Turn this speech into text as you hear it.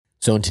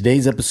So in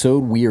today's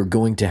episode, we are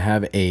going to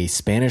have a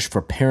Spanish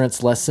for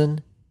Parents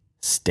lesson.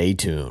 Stay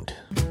tuned.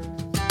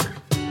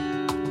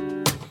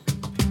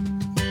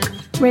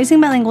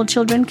 Raising bilingual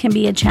children can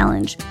be a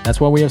challenge.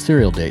 That's why we have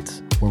Serial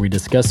Dates, where we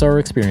discuss our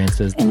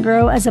experiences and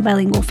grow as a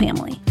bilingual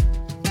family.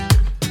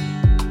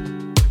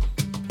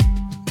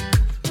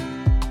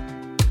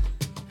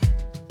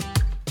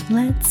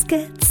 Let's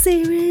get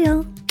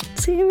cereal,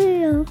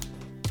 cereal.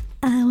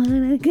 I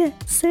wanna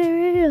get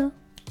cereal.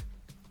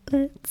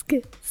 Let's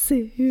get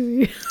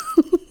cereal.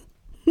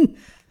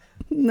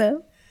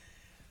 No.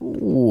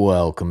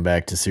 Welcome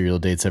back to Serial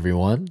Dates,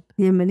 everyone.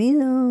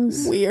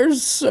 Bienvenidos. We are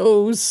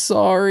so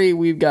sorry.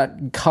 We've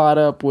got caught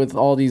up with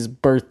all these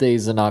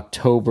birthdays in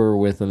October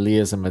with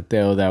Elias and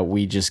Mateo that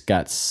we just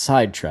got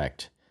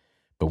sidetracked.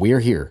 But we are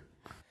here.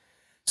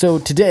 So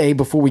today,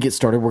 before we get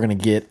started, we're going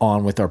to get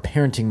on with our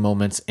parenting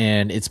moments,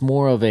 and it's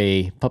more of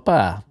a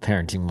papa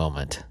parenting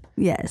moment.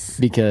 Yes.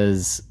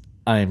 Because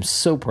I am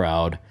so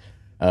proud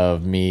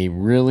of me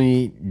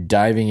really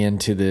diving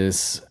into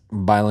this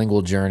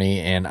bilingual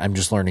journey, and I'm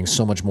just learning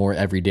so much more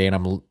every day, and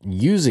I'm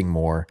using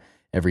more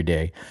every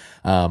day.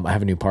 I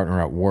have a new partner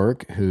at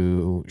work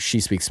who she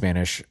speaks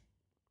Spanish.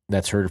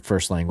 That's her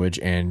first language,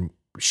 and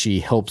she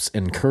helps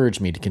encourage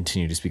me to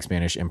continue to speak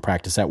Spanish and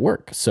practice at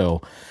work.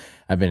 So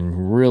I've been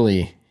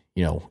really,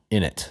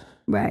 in it.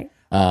 Right.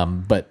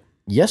 But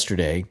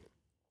yesterday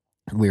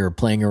we were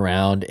playing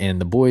around, and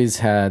the boys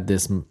had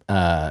this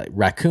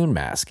raccoon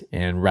mask,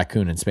 and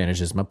raccoon in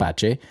Spanish is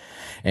mapache.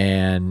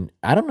 And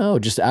I don't know,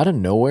 just out of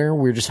nowhere,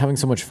 we were just having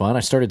so much fun. I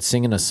started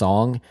singing a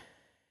song.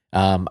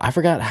 I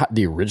forgot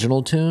the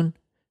original tune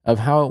of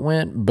how it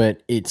went,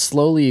 but it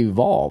slowly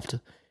evolved,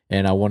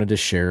 and I wanted to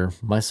share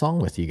my song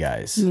with you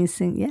guys. You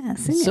sing,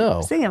 sing So,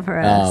 it. Sing it for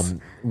us.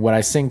 What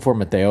I sing for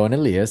Mateo and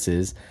Elias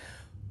is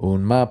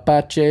Un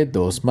mapache,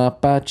 dos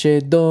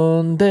mapache,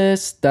 ¿dónde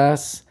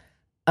estás?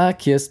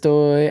 Aquí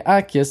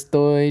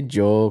estoy,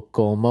 yo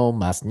como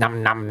más,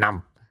 nam, nam,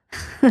 nam.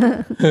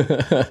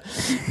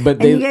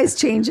 But you guys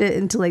change it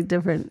into like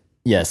different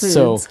foods.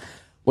 So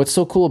what's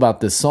so cool about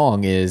this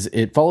song is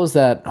it follows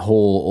that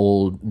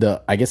whole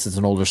I guess it's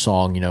an older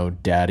song,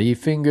 daddy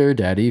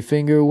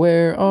finger,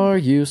 where are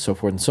you? So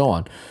forth and so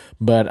on.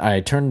 But I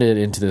turned it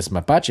into this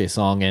mapache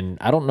song, and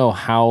I don't know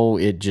how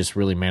it just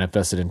really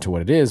manifested into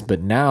what it is,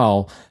 but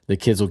now the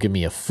kids will give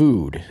me a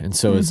food. And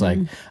so it's like,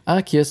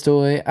 aquí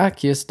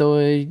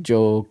estoy,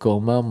 yo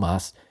como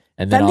más.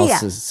 And then I'll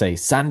say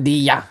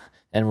sandía.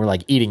 And we're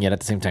like eating it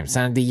at the same time.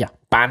 Sandía,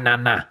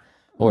 banana,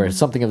 or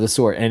something of the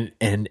sort.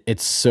 And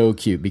it's so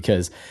cute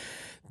because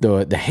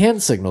the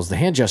hand signals, the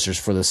hand gestures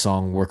for the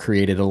song were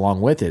created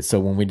along with it. So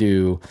when we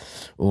do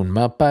un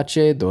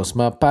mapache, dos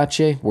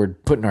mapache, we're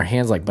putting our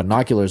hands like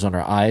binoculars on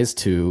our eyes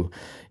to,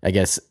 I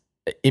guess,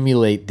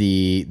 emulate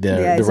the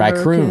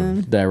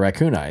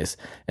raccoon eyes.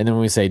 And then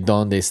when we say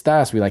donde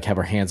estás, we like have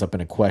our hands up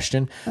in a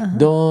question.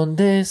 Donde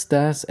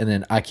estás? And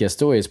then aquí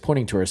estoy is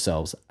pointing to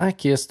ourselves.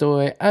 Aquí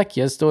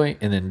estoy.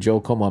 And then yo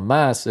como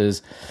más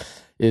is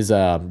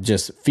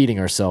just feeding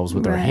ourselves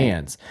with our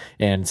hands.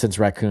 And since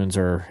raccoons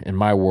are, in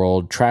my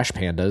world, trash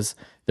pandas,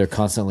 they're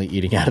constantly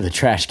eating out of the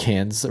trash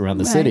cans around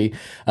the city.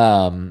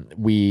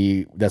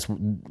 We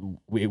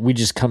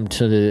just come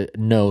to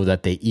know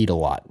that they eat a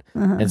lot.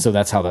 And so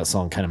that's how that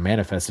song kind of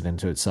manifested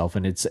into itself.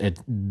 And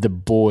the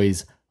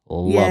boys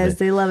love it. Yes,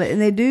 they love it. And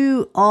they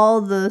do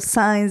all the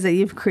signs that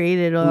you've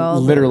created.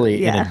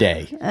 Literally in a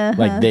day.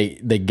 Like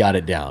they got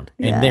it down.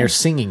 And they're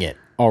singing it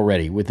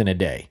already within a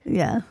day.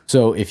 Yeah.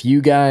 So if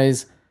you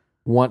guys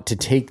want to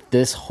take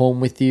this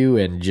home with you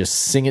and just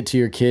sing it to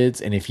your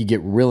kids, and if you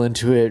get real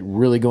into it,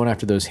 really going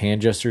after those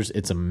hand gestures,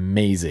 it's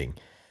amazing.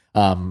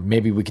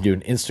 Maybe we could do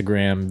an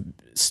Instagram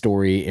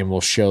story and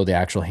we'll show the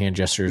actual hand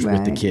gestures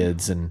with the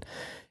kids and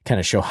kind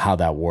of show how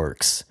that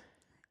works.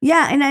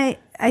 Yeah, and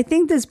I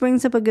think this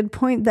brings up a good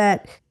point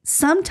that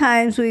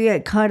sometimes we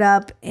get caught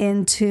up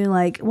into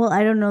like, well,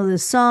 I don't know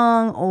this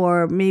song,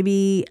 or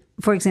maybe,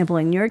 for example,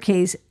 in your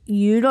case,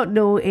 you don't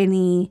know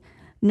any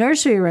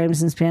nursery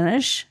rhymes in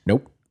Spanish.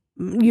 Nope.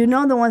 You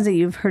know the ones that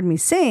you've heard me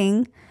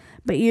sing,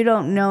 but you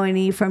don't know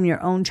any from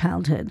your own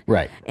childhood.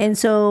 Right. And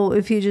so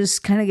if you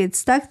just kind of get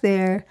stuck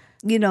there,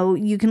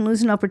 you can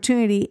lose an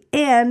opportunity,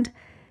 and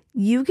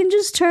you can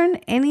just turn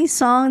any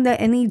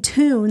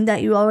tune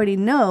that you already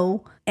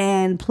know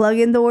and plug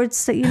in the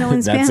words that you know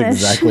in Spanish. That's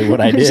exactly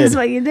what I did. Which is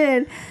what you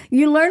did.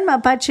 You learned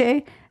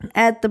mapache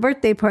at the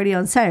birthday party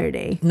on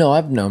Saturday. No,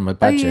 I've known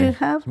mapache. Oh, you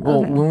have? Well,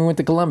 Okay. when we went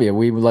to Colombia,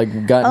 we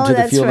got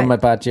into the field of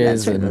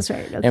mapaches. That's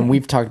right. Okay. And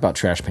we've talked about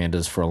trash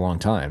pandas for a long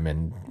time.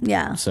 And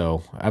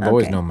so I've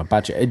always known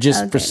mapache. It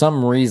just, for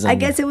some reason, I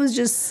guess it was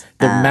just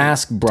the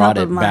mask brought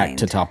it back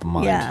to top of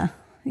mind.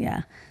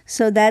 Yeah.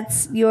 So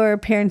that's your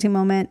parenting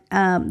moment.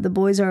 The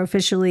boys are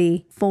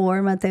officially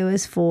 4. Mateo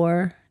is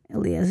 4.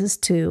 Elias is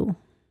 2.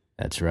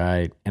 That's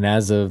right. And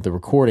as of the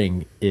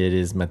recording, it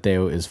is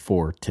Mateo is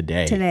 4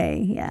 today. Today,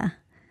 yeah.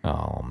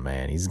 Oh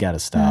man, he's got to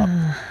stop.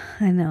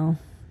 I know.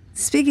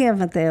 Speaking of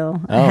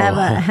Mateo, I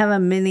have a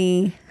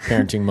mini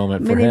parenting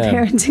moment for him.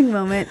 Parenting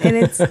moment, and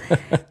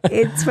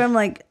it's from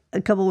like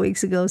a couple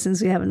weeks ago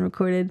since we haven't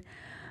recorded.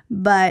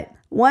 But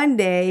one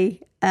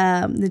day,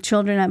 the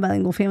children at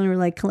Bilingual Family were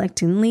like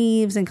collecting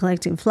leaves and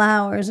collecting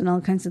flowers and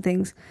all kinds of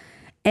things.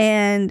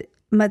 And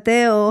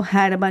Mateo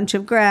had a bunch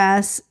of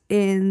grass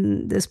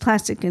in this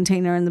plastic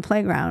container in the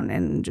playground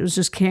and was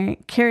just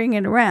carrying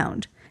it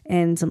around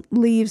and some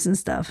leaves and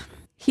stuff.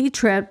 He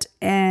tripped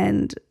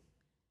and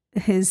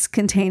his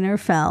container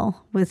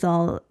fell with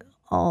all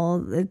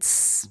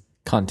its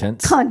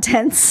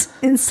contents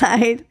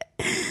inside.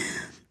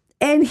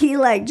 And he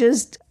like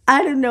just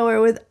out of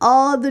nowhere with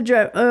all the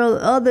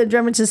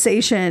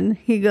dramatization,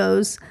 he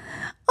goes,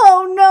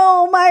 "Oh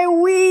no, my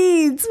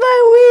weeds,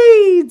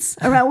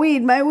 or my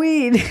weed."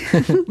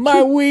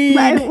 My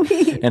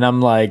weed. And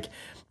I'm like,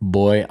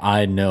 boy,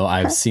 I know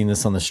I've seen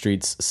this on the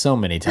streets so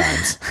many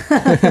times.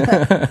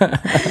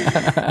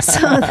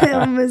 So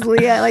then Ms.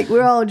 Leah, like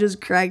we're all just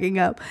cracking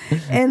up.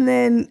 And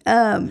then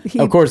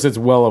of course it's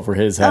well over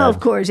his head. Oh, of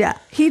course, yeah.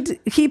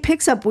 He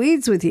picks up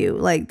weeds with you.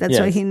 Like that's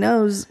why he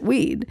knows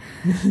weed.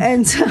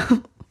 And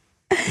so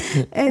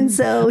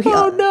he,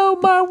 oh no,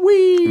 my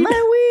weed.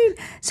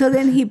 So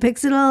then he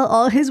picks it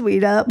all his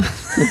weed up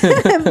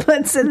and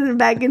puts it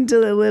back into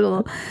the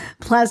little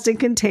plastic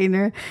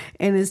container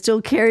and is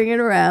still carrying it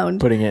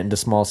around. Putting it into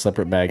small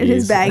separate baggies.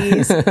 His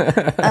baggies.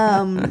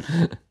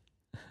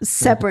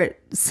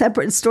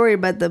 Separate story,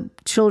 but the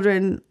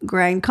children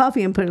grind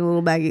coffee and put it in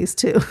little baggies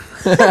too.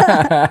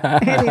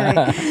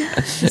 Anyway,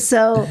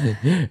 so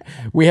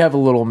we have a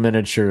little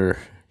miniature,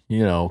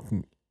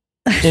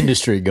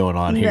 industry going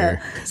on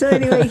here. So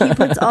anyway, he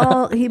puts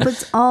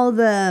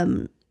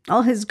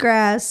all his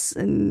grass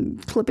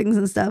and clippings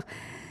and stuff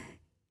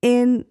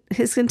in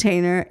his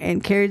container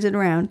and carries it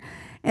around,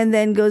 and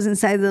then goes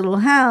inside the little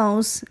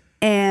house.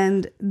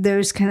 And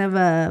there's kind of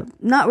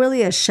not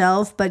really a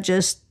shelf, but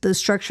just the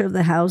structure of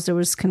the house. There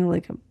was kind of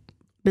like a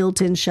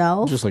built-in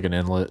shelf, just like an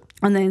inlet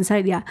on the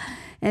inside. Yeah.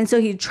 And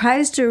so he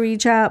tries to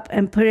reach up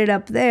and put it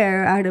up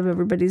there out of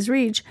everybody's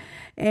reach.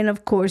 And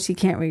of course he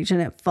can't reach and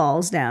it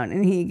falls down.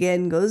 And he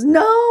again goes,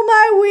 "No,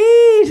 my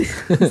weed."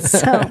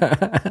 So,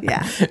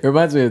 yeah. It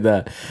reminds me of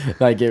that.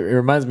 Like, it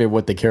reminds me of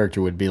what the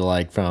character would be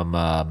like from,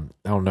 I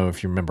don't know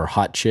if you remember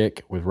Hot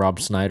Chick with Rob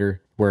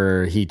Schneider,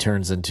 where he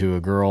turns into a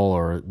girl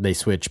or they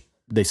switch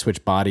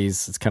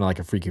bodies. It's kind of like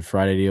a Freaky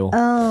Friday deal.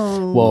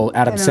 Oh. Well,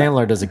 Adam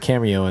Sandler does a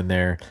cameo in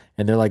there,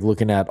 and they're like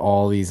looking at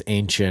all these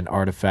ancient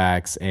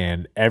artifacts,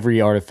 and every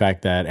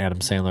artifact that Adam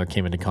Sandler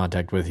came into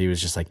contact with, he was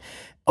just like,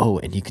 "Oh,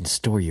 and you can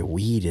store your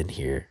weed in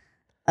here."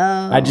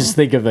 Oh. I just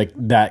think of like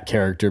that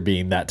character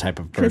being that type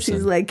of person. Because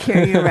he's like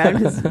carrying around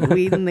his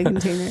weed in the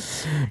container.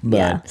 But,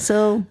 yeah.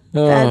 So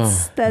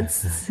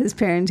that's his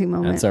parenting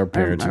moment. That's our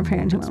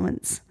parenting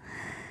moments.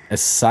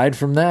 Aside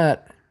from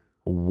that,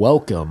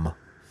 welcome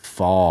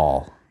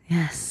fall.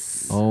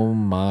 Yes. Oh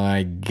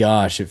my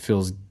gosh, it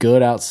feels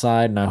good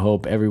outside, and I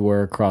hope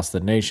everywhere across the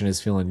nation is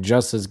feeling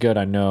just as good.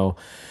 I know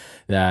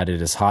that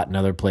it is hot in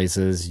other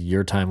places.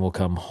 Your time will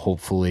come,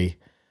 hopefully.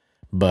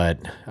 But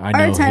I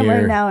know our time here,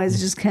 right now is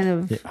just kind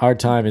of... Our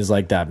time is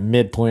like that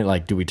midpoint,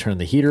 like do we turn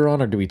the heater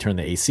on or do we turn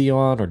the AC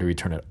on or do we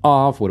turn it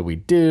off? What do we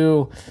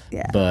do?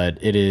 Yeah. But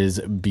it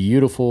is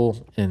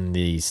beautiful in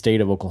the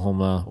state of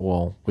Oklahoma,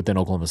 well, within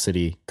Oklahoma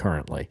City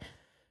currently.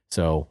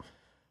 So,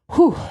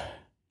 whew.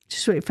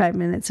 Just wait 5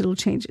 minutes, it'll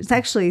change. It's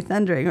actually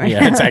thundering right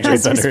now. Yeah, it's actually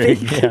thundering.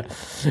 Yeah.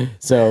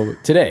 So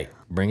today,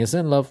 bring us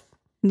in, love.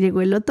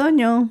 Llegó el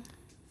otoño.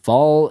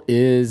 Fall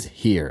is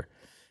here.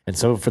 And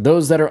so for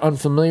those that are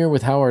unfamiliar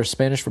with how our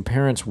Spanish for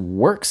Parents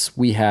works,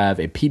 we have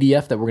a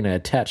PDF that we're going to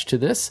attach to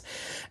this.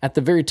 At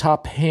the very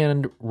top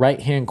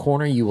right-hand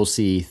corner, you will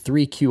see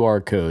 3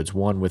 QR codes,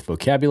 one with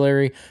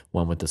vocabulary,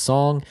 one with the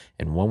song,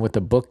 and one with the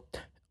book.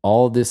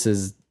 All of this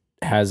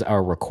has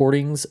our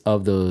recordings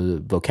of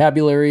the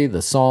vocabulary,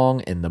 the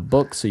song, and the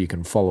book, so you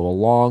can follow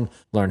along,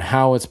 learn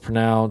how it's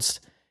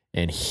pronounced,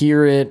 and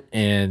hear it,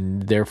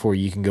 and therefore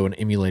you can go and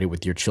emulate it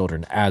with your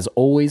children. As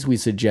always, we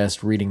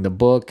suggest reading the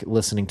book,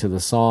 listening to the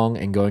song,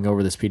 and going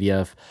over this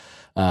PDF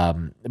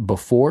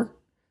before,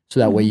 so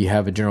that way you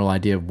have a general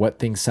idea of what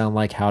things sound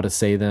like, how to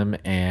say them,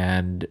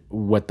 and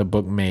what the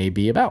book may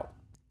be about.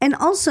 And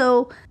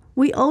also,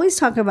 we always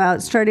talk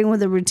about starting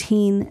with a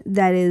routine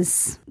that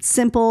is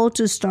simple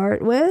to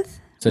start with,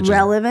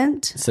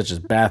 relevant. Such as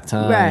bath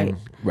time.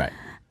 Right.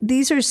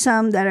 These are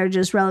some that are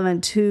just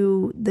relevant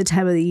to the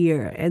time of the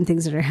year and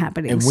things that are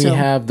happening. And we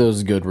have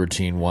those good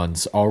routine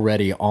ones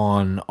already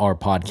on our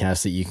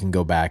podcast that you can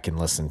go back and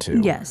listen to.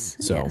 Yes.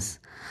 Yes.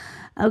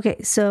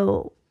 Okay.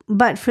 So,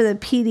 but for the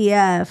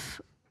PDF,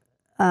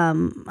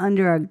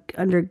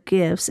 under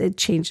gifts, it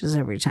changes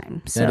every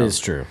time. So, that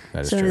is true.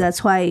 So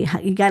that's why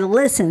you got to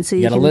listen so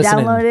you can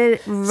download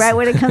it right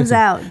when it comes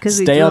out, because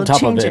we'll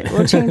change it.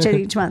 We'll change it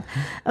each month.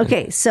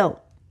 Okay.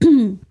 So,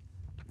 ¿cómo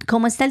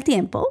está el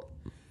tiempo?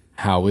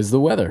 How is the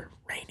weather?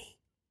 Rainy.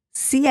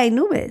 Sí hay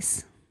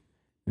nubes.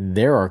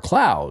 There are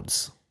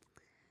clouds.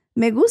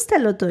 Me gusta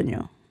el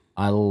otoño.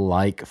 I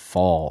like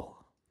fall.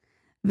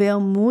 Veo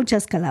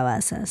muchas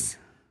calabazas.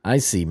 I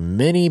see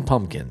many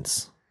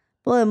pumpkins.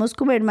 Podemos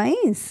comer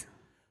maíz.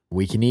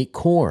 We can eat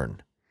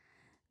corn.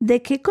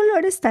 ¿De qué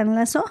color están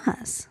las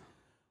hojas?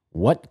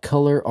 What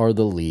color are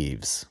the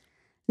leaves?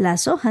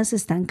 Las hojas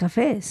están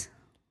cafés.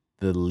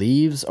 The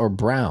leaves are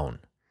brown.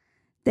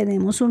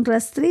 Tenemos un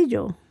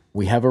rastrillo.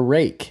 We have a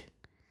rake.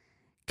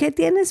 ¿Qué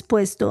tienes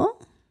puesto?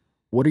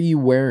 What are you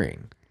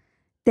wearing?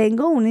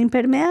 Tengo un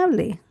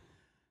impermeable.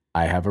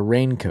 I have a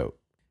raincoat.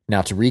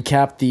 Now, to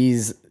recap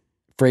these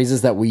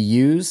phrases that we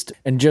used,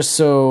 and just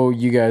so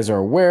you guys are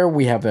aware,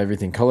 we have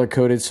everything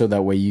color-coded so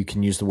that way you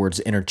can use the words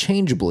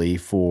interchangeably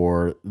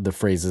for the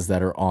phrases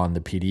that are on the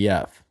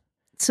PDF.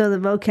 So the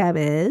vocab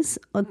is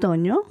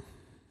otoño,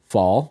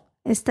 Fall,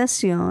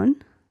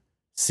 estación,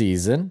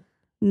 season,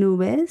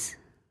 nubes,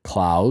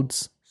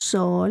 clouds,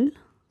 sol,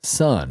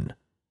 sun,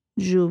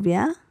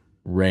 lluvia,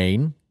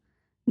 rain,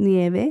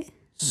 nieve,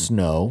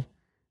 snow,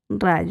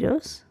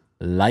 rayos,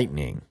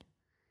 lightning,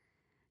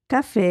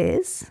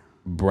 cafés,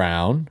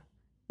 brown,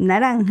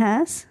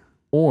 naranjas,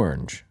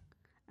 orange,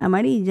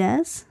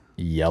 amarillas,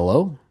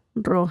 yellow,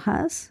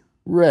 rojas,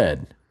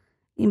 red,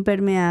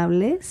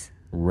 impermeables,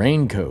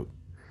 raincoat,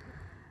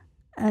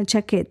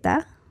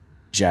 chaqueta,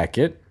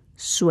 jacket,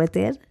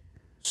 suéter,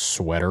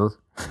 sweater,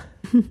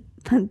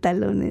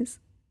 pantalones.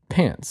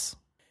 pants.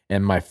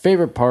 And my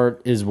favorite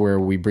part is where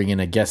we bring in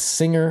a guest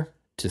singer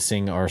to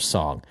sing our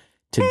song.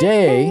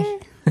 Today,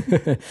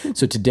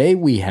 today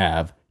we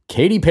have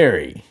Katy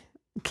Perry.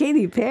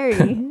 Katy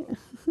Perry.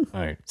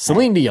 All right,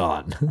 Celine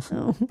Dion.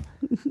 Oh,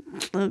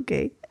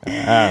 okay.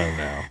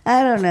 I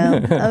I don't know.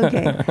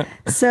 Okay.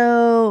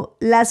 So,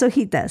 Las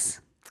Hojitas.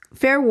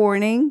 Fair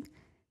warning,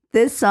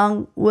 this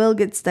song will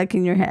get stuck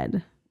in your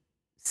head.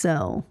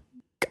 So,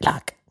 Good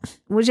luck.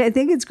 which I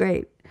think is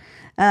great.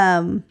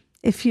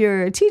 If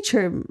you're a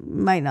teacher,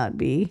 might not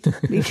be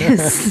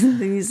because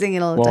you sing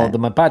it all the Well, time. the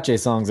Mapache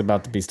song's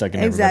about to be stuck in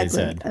everybody's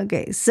Exactly. head.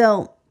 Okay.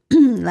 So,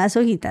 Las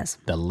Hojitas.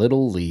 The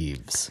Little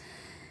Leaves.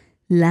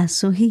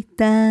 Las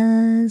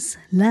hojitas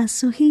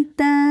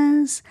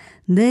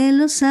de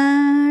los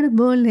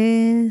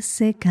árboles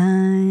se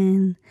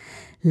caen.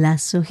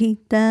 Las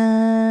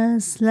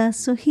hojitas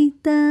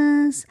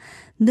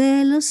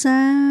de los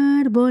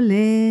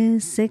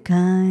árboles se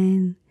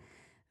caen.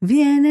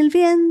 Viene el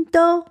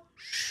viento,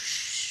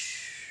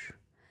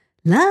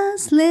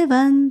 las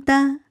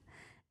levanta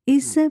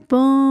y se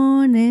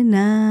ponen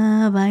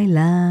a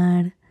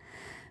bailar.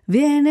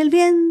 Viene el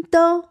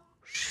viento,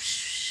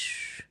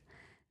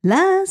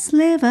 las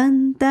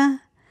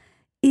levanta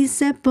y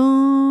se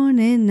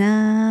ponen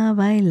a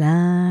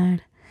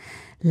bailar.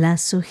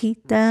 Las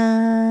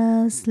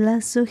hojitas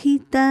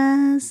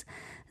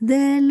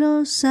de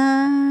los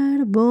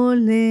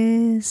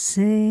árboles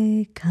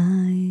se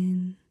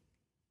caen.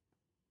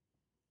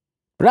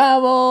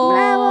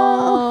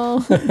 Bravo!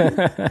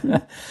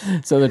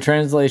 So the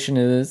translation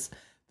is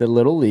the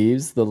little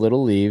leaves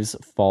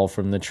fall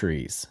from the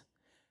trees.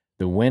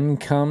 The wind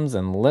comes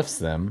and lifts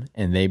them,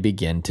 and they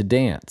begin to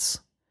dance.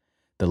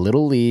 The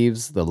little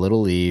leaves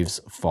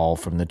fall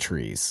from the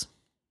trees.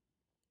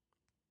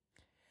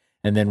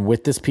 And then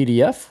with this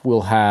PDF,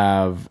 we'll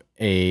have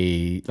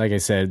like I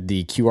said,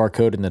 the QR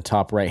code in the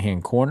top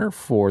right-hand corner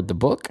for the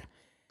book.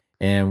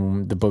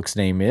 And the book's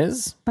name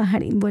is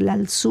Pajarín vuela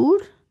al sur,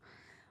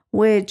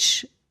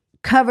 which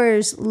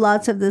covers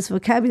lots of this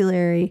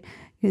vocabulary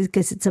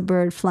because it's a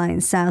bird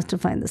flying south to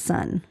find the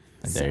sun.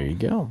 There you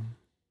go.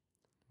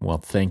 Well,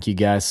 thank you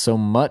guys so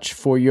much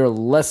for your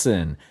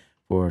lesson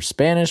for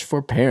Spanish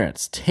for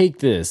Parents. Take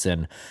this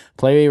and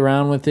play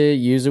around with it.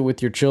 Use it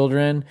with your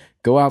children.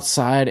 Go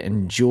outside,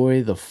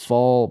 enjoy the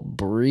fall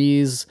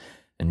breeze,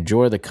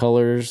 enjoy the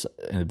colors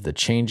of the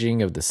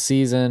changing of the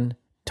season.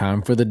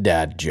 Time for the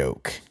dad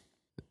joke.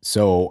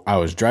 So I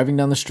was driving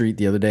down the street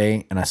the other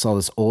day and I saw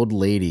this old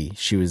lady.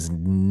 She was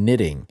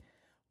knitting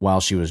while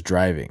she was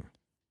driving.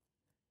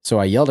 So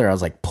I yelled at her. I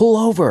was like, pull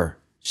over.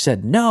 She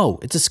said, no,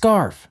 it's a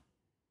scarf.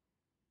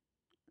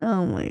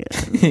 Oh my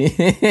God.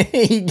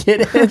 You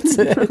get it? It's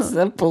a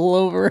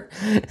pullover.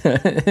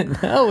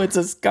 No, it's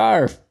a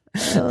scarf.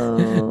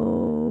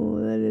 Oh,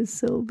 that is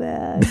so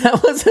bad.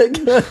 That was a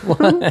good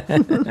one.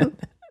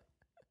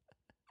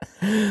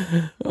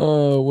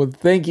 Oh, well,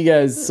 thank you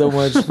guys so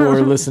much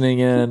for listening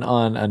in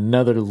on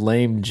another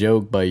lame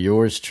joke by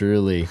yours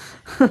truly.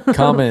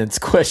 Comments,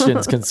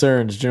 questions,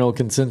 concerns, general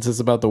consensus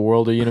about the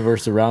world or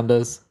universe around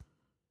us?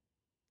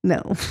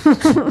 No.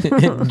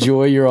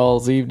 Enjoy your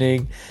all's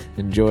evening.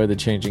 Enjoy the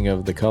changing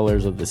of the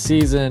colors of the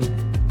season.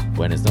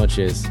 Buenas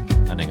noches.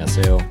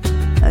 Annyeonghaseyo.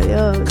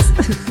 Adios.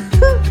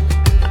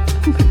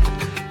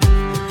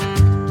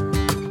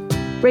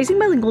 Raising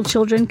bilingual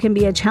children can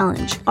be a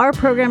challenge. Our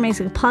program makes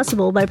it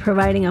possible by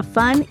providing a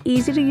fun,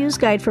 easy-to-use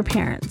guide for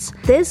parents.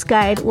 This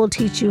guide will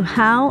teach you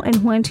how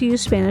and when to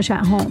use Spanish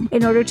at home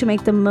in order to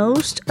make the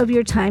most of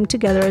your time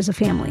together as a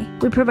family.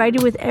 We provide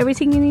you with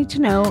everything you need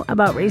to know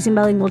about raising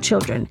bilingual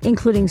children,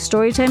 including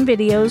storytime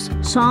videos,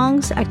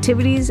 songs,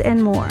 activities,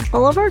 and more.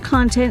 All of our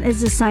content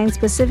is designed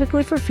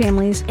specifically for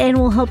families and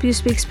will help you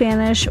speak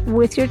Spanish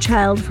with your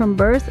child from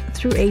birth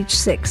through age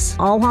 6,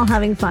 all while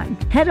having fun.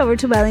 Head over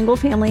to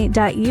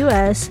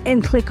bilingualfamily.us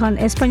and click on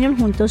Español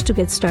Juntos to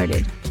get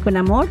started. Con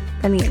amor,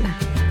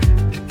 Daniela.